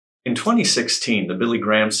In 2016, the Billy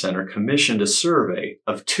Graham Center commissioned a survey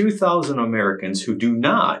of 2,000 Americans who do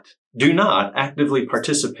not actively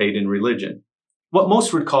participate in religion, what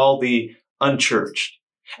most would call the unchurched.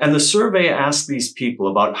 And the survey asked these people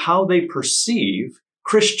about how they perceive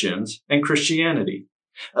Christians and Christianity.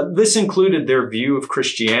 This included their view of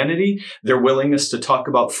Christianity, their willingness to talk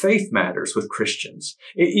about faith matters with Christians,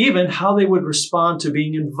 even how they would respond to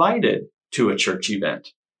being invited to a church event.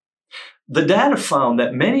 The data found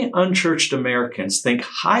that many unchurched Americans think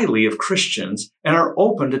highly of Christians and are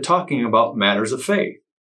open to talking about matters of faith.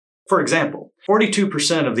 For example,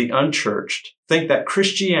 42% of the unchurched think that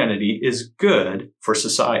Christianity is good for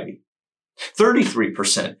society.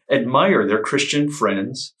 33% admire their Christian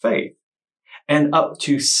friends' faith. And up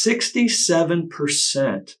to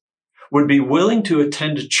 67% would be willing to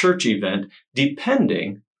attend a church event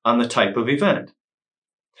depending on the type of event.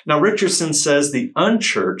 Now, Richardson says the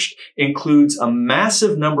unchurched includes a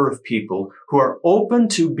massive number of people who are open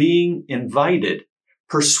to being invited,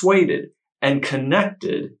 persuaded, and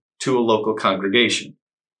connected to a local congregation.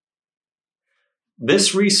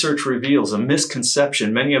 This research reveals a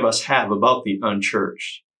misconception many of us have about the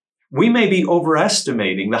unchurched. We may be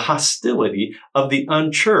overestimating the hostility of the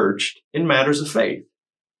unchurched in matters of faith.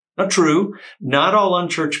 Now, true, not all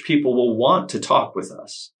unchurched people will want to talk with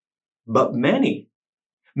us, but many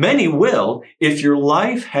will if your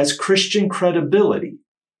life has Christian credibility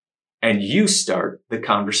and you start the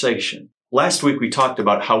conversation. Last week, we talked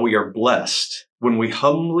about how we are blessed when we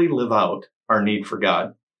humbly live out our need for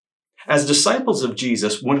God. As disciples of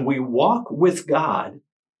Jesus, when we walk with God,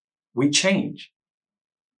 we change.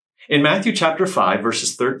 In Matthew chapter 5,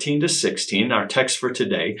 verses 13 to 16, our text for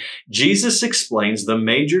today, Jesus explains the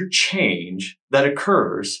major change that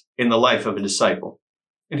occurs in the life of a disciple.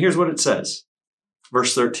 And here's what it says.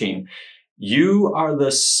 Verse 13, "You are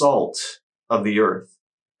the salt of the earth.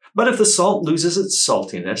 But if the salt loses its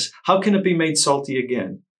saltiness, how can it be made salty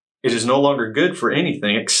again? It is no longer good for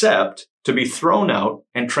anything except to be thrown out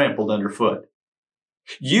and trampled underfoot.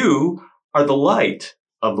 You are the light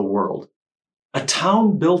of the world. A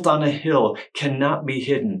town built on a hill cannot be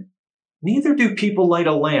hidden. Neither do people light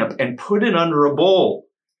a lamp and put it under a bowl.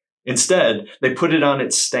 Instead, they put it on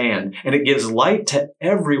its stand, and it gives light to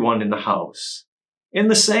everyone in the house. In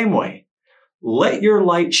the same way, let your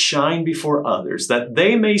light shine before others, that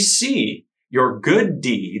they may see your good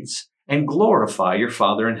deeds and glorify your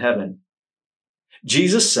Father in heaven."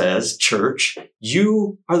 Jesus says, church,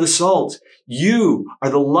 you are the salt. You are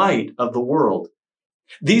the light of the world.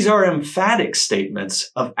 These are emphatic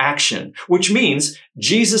statements of action, which means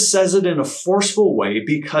Jesus says it in a forceful way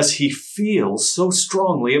because he feels so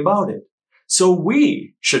strongly about it. So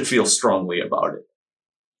we should feel strongly about it.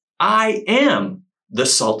 I am the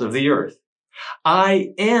salt of the earth.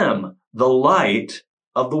 I am the light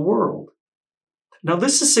of the world. Now,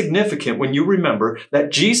 this is significant when you remember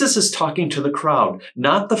that Jesus is talking to the crowd,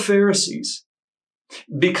 not the Pharisees.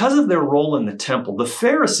 Because of their role in the temple, the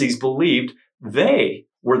Pharisees believed they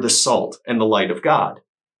were the salt and the light of God.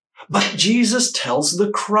 But Jesus tells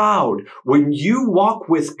the crowd, when you walk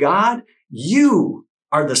with God, you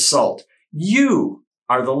are the salt. You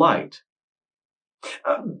are the light.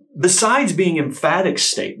 Besides being emphatic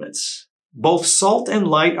statements, both salt and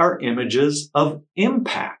light are images of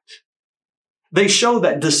impact. They show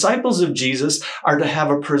that disciples of Jesus are to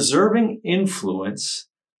have a preserving influence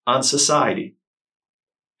on society.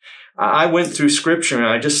 I went through scripture and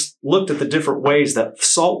I just looked at the different ways that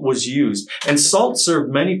salt was used. And salt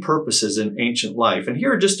served many purposes in ancient life. And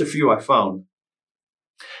here are just a few I found.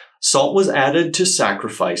 Salt was added to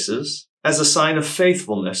sacrifices as a sign of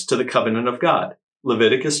faithfulness to the covenant of God.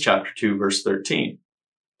 Leviticus chapter 2, verse 13.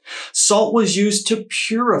 Salt was used to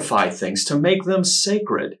purify things, to make them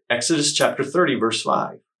sacred. Exodus chapter 30, verse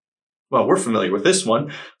 5. Well, we're familiar with this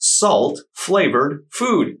one. Salt flavored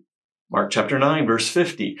food. Mark chapter 9, verse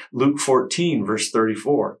 50. Luke 14, verse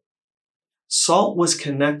 34. Salt was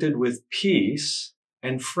connected with peace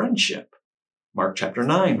and friendship. Mark chapter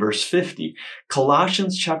 9, verse 50.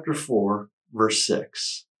 Colossians chapter 4, verse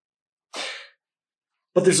 6.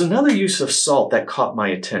 But there's another use of salt that caught my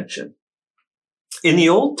attention. In the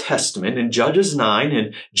Old Testament, in Judges 9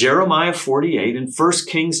 and Jeremiah 48 and 1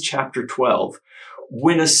 Kings chapter 12,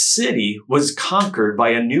 when a city was conquered by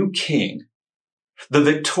a new king, the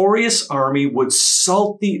victorious army would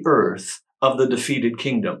salt the earth of the defeated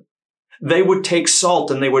kingdom. They would take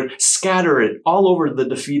salt and they would scatter it all over the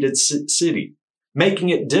defeated city, making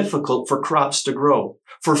it difficult for crops to grow,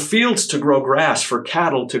 for fields to grow grass, for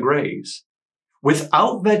cattle to graze.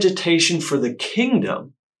 Without vegetation for the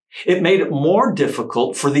kingdom, it made it more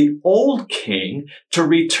difficult for the old king to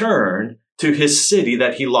return to his city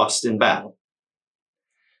that he lost in battle.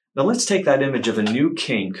 Now let's take that image of a new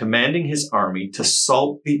king commanding his army to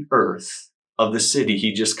salt the earth of the city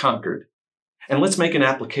he just conquered. And let's make an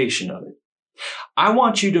application of it. I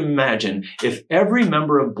want you to imagine if every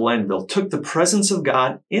member of Blenville took the presence of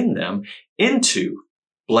God in them into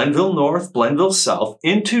Blenville North, Blenville South,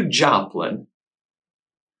 into Joplin.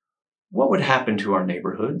 What would happen to our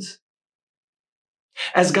neighborhoods?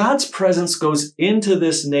 As God's presence goes into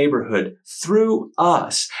this neighborhood through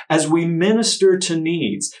us, as we minister to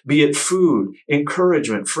needs, be it food,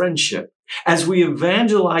 encouragement, friendship, as we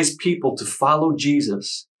evangelize people to follow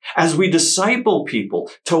Jesus, as we disciple people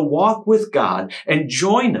to walk with God and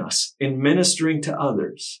join us in ministering to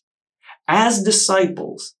others. As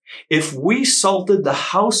disciples, if we salted the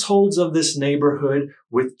households of this neighborhood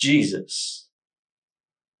with Jesus,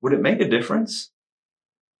 would it make a difference?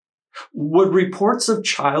 Would reports of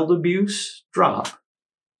child abuse drop?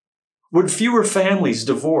 Would fewer families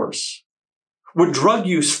divorce? Would drug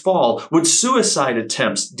use fall? Would suicide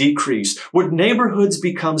attempts decrease? Would neighborhoods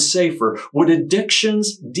become safer? Would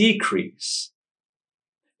addictions decrease?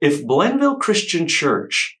 If Blenville Christian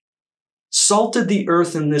Church salted the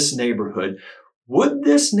earth in this neighborhood, would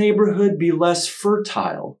this neighborhood be less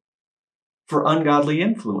fertile for ungodly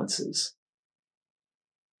influences?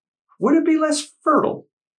 Would it be less fertile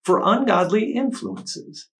for ungodly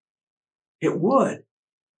influences? It would.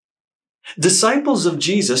 Disciples of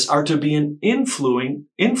Jesus are to be an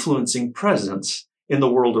influencing presence in the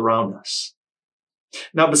world around us.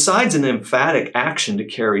 Now, besides an emphatic action to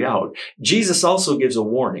carry out, Jesus also gives a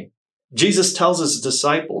warning. Jesus tells his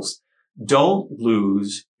disciples, don't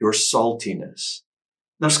lose your saltiness.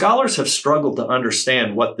 Now, scholars have struggled to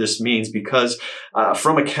understand what this means because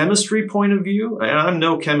from a chemistry point of view, and I'm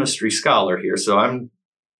no chemistry scholar here, so I'm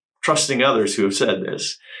trusting others who have said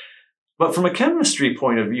this. But from a chemistry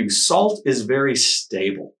point of view, salt is very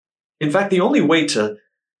stable. In fact, the only way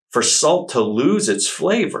for salt to lose its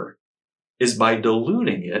flavor is by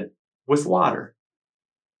diluting it with water.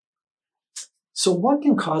 So what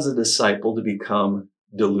can cause a disciple to become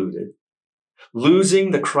diluted,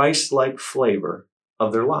 losing the Christ-like flavor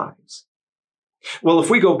of their lives? Well,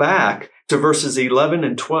 if we go back to verses 11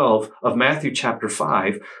 and 12 of Matthew chapter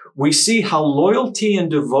 5, we see how loyalty and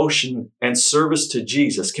devotion and service to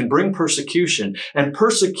Jesus can bring persecution, and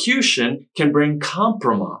persecution can bring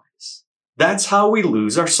compromise. That's how we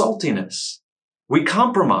lose our saltiness. We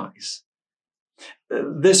compromise.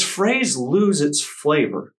 This phrase, lose its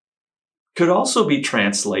flavor, could also be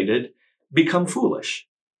translated, become foolish.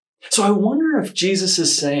 So I wonder if Jesus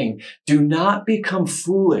is saying, do not become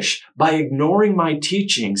foolish by ignoring my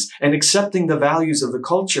teachings and accepting the values of the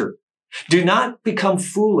culture. Do not become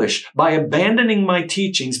foolish by abandoning my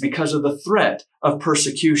teachings because of the threat of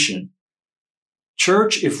persecution.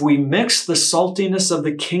 Church, if we mix the saltiness of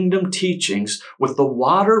the kingdom teachings with the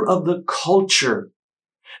water of the culture,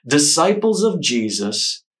 disciples of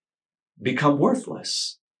Jesus become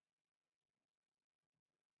worthless.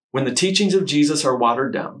 When the teachings of Jesus are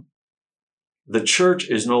watered down, the church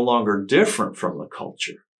is no longer different from the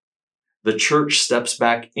culture. The church steps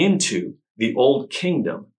back into the old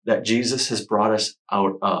kingdom that Jesus has brought us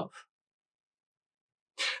out of.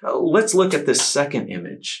 Let's look at this second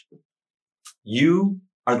image. You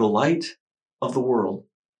are the light of the world.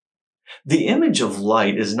 The image of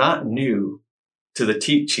light is not new to the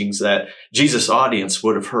teachings that Jesus' audience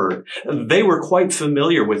would have heard. They were quite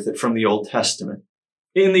familiar with it from the Old Testament.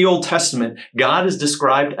 In the Old Testament, God is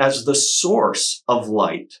described as the source of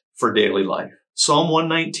light for daily life. Psalm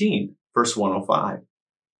 119, verse 105.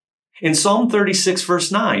 In Psalm 36,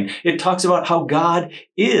 verse 9, it talks about how God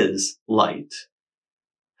is light.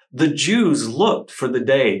 The Jews looked for the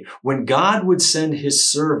day when God would send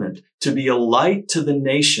his servant to be a light to the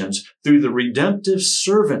nations through the redemptive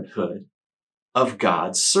servanthood of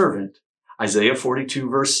God's servant. Isaiah 42,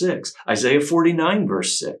 verse 6, Isaiah 49,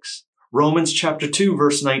 verse 6, Romans chapter 2,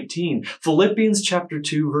 verse 19, Philippians chapter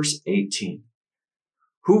 2, verse 18.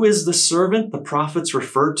 Who is the servant the prophets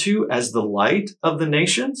refer to as the light of the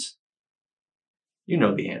nations? You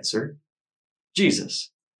know the answer.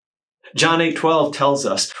 Jesus. John 8:12 tells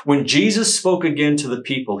us, when Jesus spoke again to the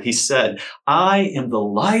people, he said, I am the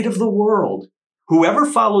light of the world. Whoever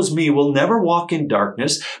follows me will never walk in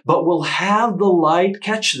darkness, but will have the light,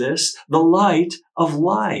 catch this, the light of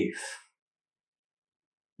life.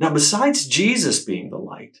 Now, besides Jesus being the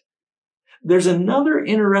light, there's another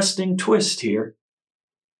interesting twist here.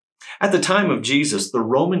 At the time of Jesus, the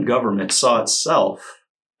Roman government saw itself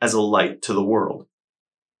as a light to the world.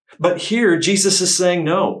 But here, Jesus is saying,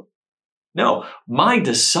 no, my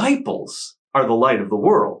disciples are the light of the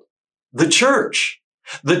world. The church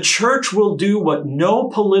The church will do what no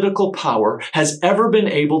political power has ever been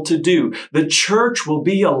able to do. The church will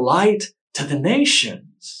be a light to the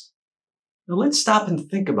nations. Now let's stop and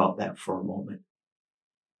think about that for a moment.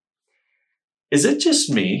 Is it just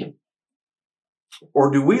me, or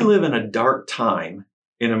do we live in a dark time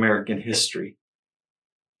in American history?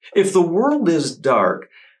 If the world is dark,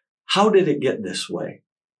 how did it get this way?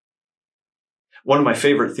 One of my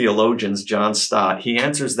favorite theologians, John Stott, he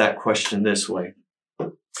answers that question this way.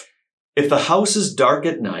 If the house is dark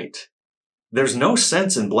at night, there's no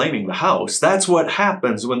sense in blaming the house. That's what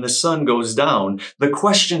happens when the sun goes down. The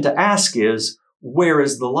question to ask is, where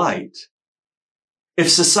is the light? If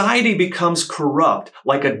society becomes corrupt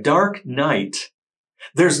like a dark night,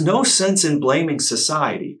 there's no sense in blaming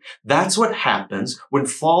society. That's what happens when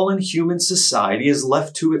fallen human society is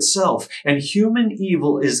left to itself and human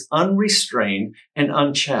evil is unrestrained and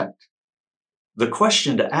unchecked. The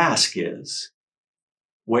question to ask is,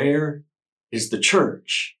 where is the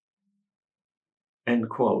church? End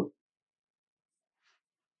quote.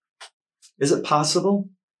 Is it possible?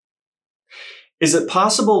 Is it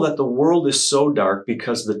possible that the world is so dark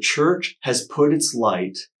because the church has put its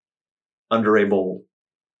light under a bowl,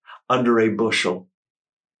 under a bushel?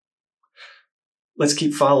 Let's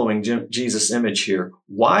keep following Jesus' image here.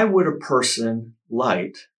 Why would a person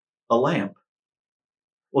light a lamp?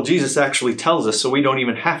 Well, Jesus actually tells us, so we don't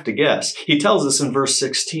even have to guess. He tells us in verse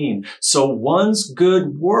 16, so one's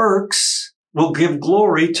good works will give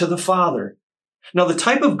glory to the Father. Now, the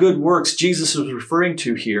type of good works Jesus is referring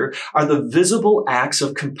to here are the visible acts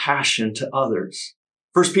of compassion to others.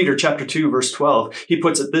 1 Peter chapter 2, verse 12, he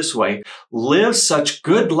puts it this way, live such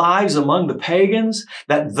good lives among the pagans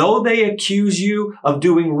that though they accuse you of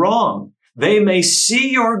doing wrong, they may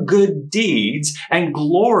see your good deeds and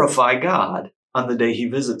glorify God on the day he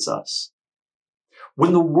visits us.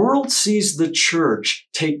 When the world sees the church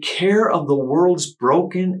take care of the world's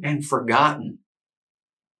broken and forgotten,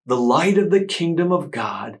 the light of the kingdom of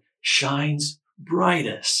God shines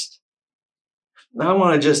brightest. Now I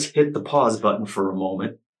want to just hit the pause button for a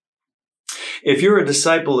moment. If you're a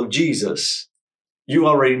disciple of Jesus, you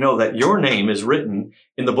already know that your name is written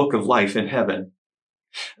in the book of life in heaven.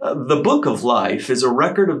 The book of life is a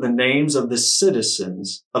record of the names of the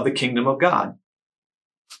citizens of the kingdom of God.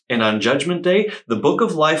 And on Judgment Day, the book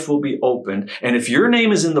of life will be opened. And if your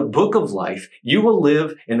name is in the book of life, you will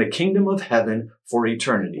live in the kingdom of heaven for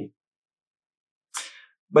eternity.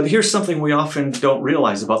 But here's something we often don't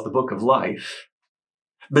realize about the book of life.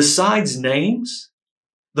 Besides names,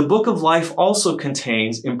 the book of life also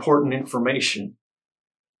contains important information.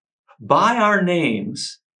 By our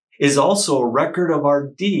names is also a record of our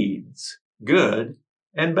deeds, good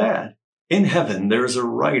and bad. In heaven, there is a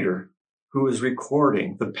writer who is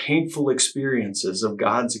recording the painful experiences of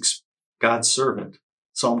God's servant.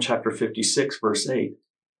 Psalm chapter 56, verse 8.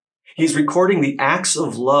 He's recording the acts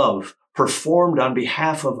of love performed on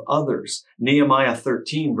behalf of others. Nehemiah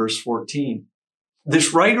 13, verse 14.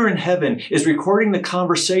 This writer in heaven is recording the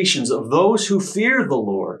conversations of those who fear the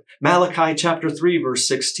Lord. Malachi chapter 3, verse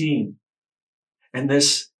 16. And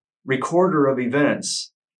this recorder of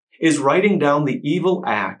events is writing down the evil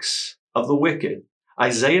acts of the wicked.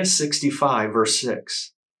 Isaiah 65, verse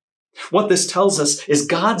 6. What this tells us is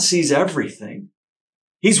God sees everything.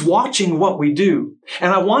 He's watching what we do.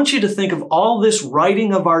 And I want you to think of all this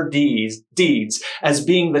writing of our deeds as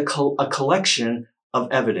being a collection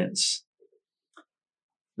of evidence.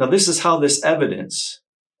 Now, this is how this evidence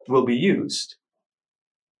will be used.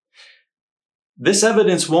 This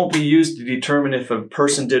evidence won't be used to determine if a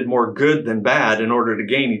person did more good than bad in order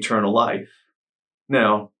to gain eternal life.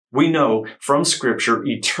 No, we know from Scripture,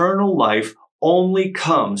 eternal life only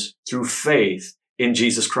comes through faith in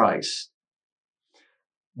Jesus Christ.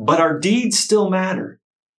 But our deeds still matter.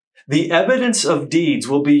 The evidence of deeds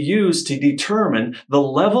will be used to determine the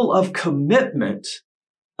level of commitment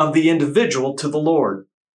of the individual to the Lord.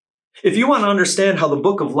 If you want to understand how the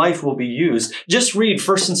book of life will be used, just read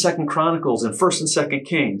 1st and 2nd Chronicles and 1st and 2nd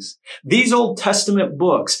Kings. These Old Testament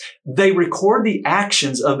books, they record the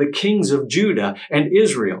actions of the kings of Judah and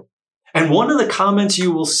Israel. And one of the comments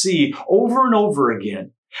you will see over and over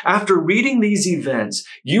again, after reading these events,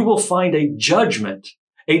 you will find a judgment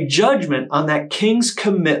on that king's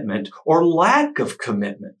commitment or lack of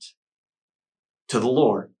commitment to the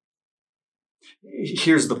Lord.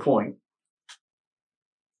 Here's the point.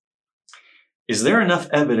 Is there enough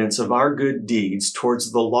evidence of our good deeds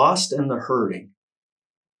towards the lost and the hurting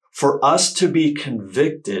for us to be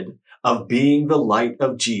convicted of being the light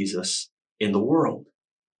of Jesus in the world?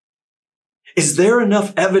 Is there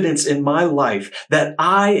enough evidence in my life that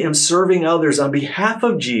I am serving others on behalf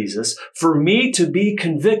of Jesus for me to be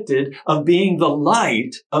convicted of being the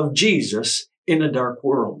light of Jesus in a dark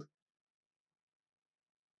world?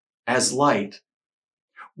 As light,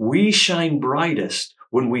 we shine brightest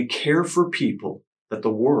when we care for people that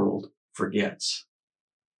the world forgets.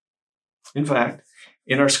 In fact,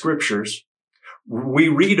 in our scriptures, we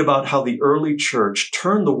read about how the early church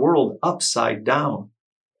turned the world upside down.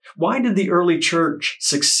 Why did the early church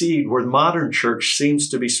succeed where the modern church seems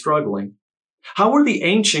to be struggling? How were the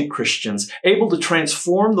ancient Christians able to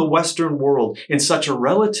transform the Western world in such a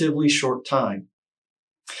relatively short time?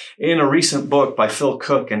 In a recent book by Phil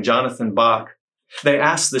Cook and Jonathan Bach, they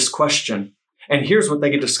asked this question, and here's what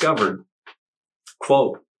they discovered.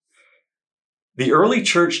 Quote, "The early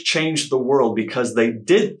church changed the world because they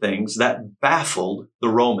did things that baffled the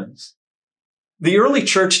Romans." The early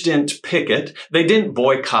church didn't picket, they didn't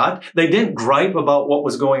boycott, they didn't gripe about what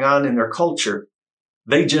was going on in their culture.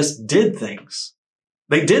 They just did things.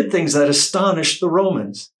 They did things that astonished the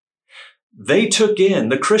Romans.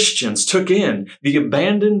 The Christians took in the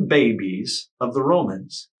abandoned babies of the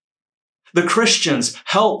Romans. The Christians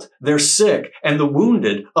helped their sick and the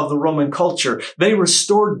wounded of the Roman culture. They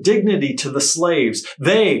restored dignity to the slaves.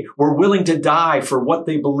 They were willing to die for what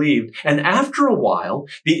they believed. And after a while,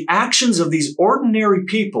 the actions of these ordinary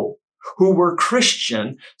people who were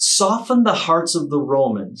Christian softened the hearts of the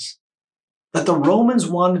Romans. That the Romans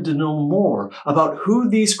wanted to know more about who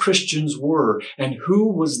these Christians were and who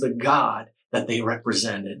was the God that they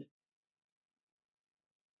represented.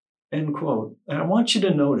 End quote. And I want you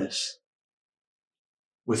to notice,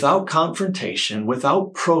 without confrontation,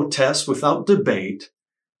 without protest, without debate,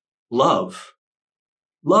 love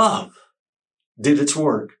did its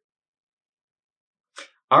work.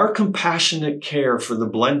 Our compassionate care for the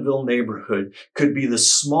Blenville neighborhood could be the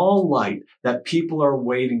small light that people are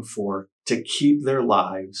waiting for to keep their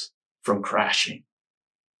lives from crashing.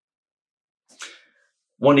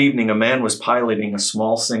 One evening, a man was piloting a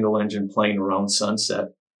small single-engine plane around sunset,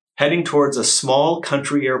 heading towards a small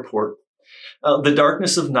country airport. The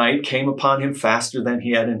darkness of night came upon him faster than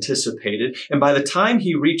he had anticipated, and by the time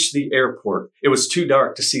he reached the airport, it was too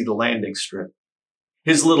dark to see the landing strip.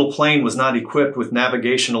 His little plane was not equipped with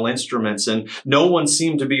navigational instruments, and no one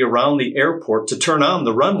seemed to be around the airport to turn on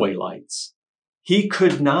the runway lights. He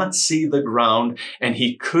could not see the ground, and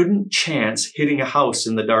he couldn't chance hitting a house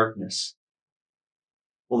in the darkness.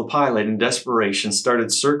 Well, the pilot, in desperation,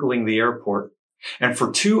 started circling the airport. And for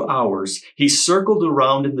 2 hours, he circled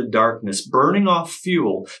around in the darkness, burning off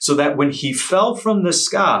fuel so that when he fell from the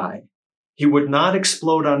sky, he would not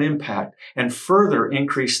explode on impact and further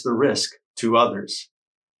increase the risk to others.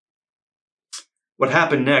 What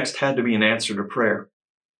happened next had to be an answer to prayer,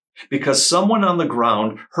 because someone on the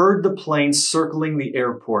ground heard the plane circling the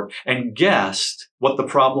airport and guessed what the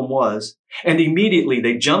problem was. And immediately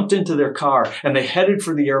they jumped into their car and they headed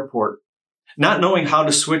for the airport, not knowing how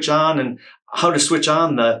to switch on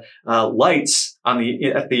the lights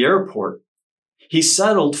at the airport. He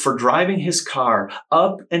settled for driving his car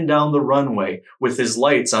up and down the runway with his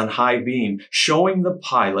lights on high beam, showing the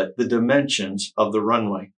pilot the dimensions of the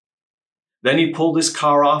runway. Then he pulled his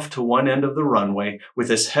car off to one end of the runway with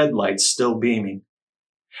his headlights still beaming.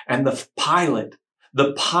 And the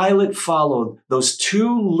pilot followed those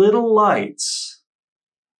two little lights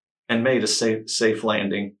and made a safe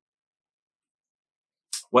landing.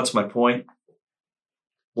 What's my point?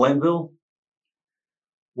 Blenville,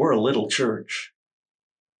 we're a little church.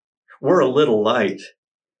 We're a little light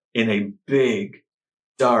in a big,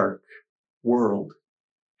 dark world.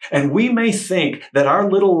 And we may think that our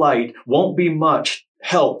little light won't be much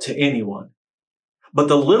help to anyone. But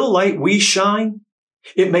the little light we shine,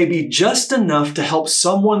 it may be just enough to help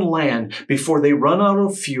someone land before they run out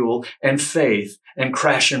of fuel and faith and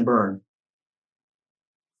crash and burn.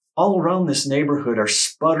 All around this neighborhood are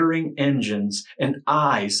sputtering engines and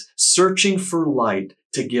eyes searching for light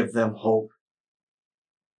to give them hope.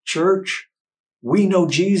 Church, we know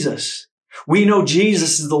Jesus. We know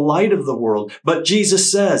Jesus is the light of the world, but Jesus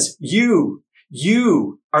says, you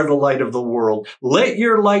are the light of the world. Let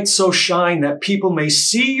your light so shine that people may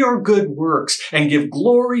see your good works and give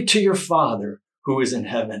glory to your Father who is in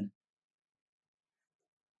heaven.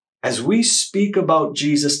 As we speak about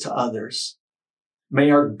Jesus to others, may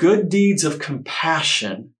our good deeds of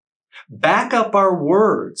compassion back up our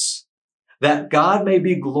words that God may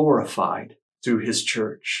be glorified through his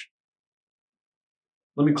church.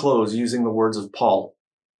 Let me close using the words of Paul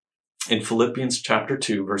in Philippians chapter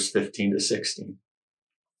 2, verse 15 to 16.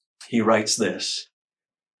 He writes this: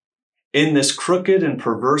 "In this crooked and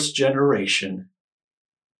perverse generation,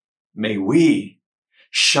 may we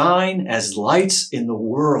shine as lights in the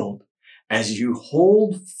world as you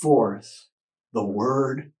hold forth the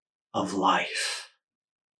word of life.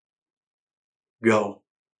 Go,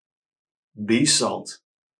 be salt,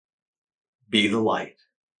 be the light.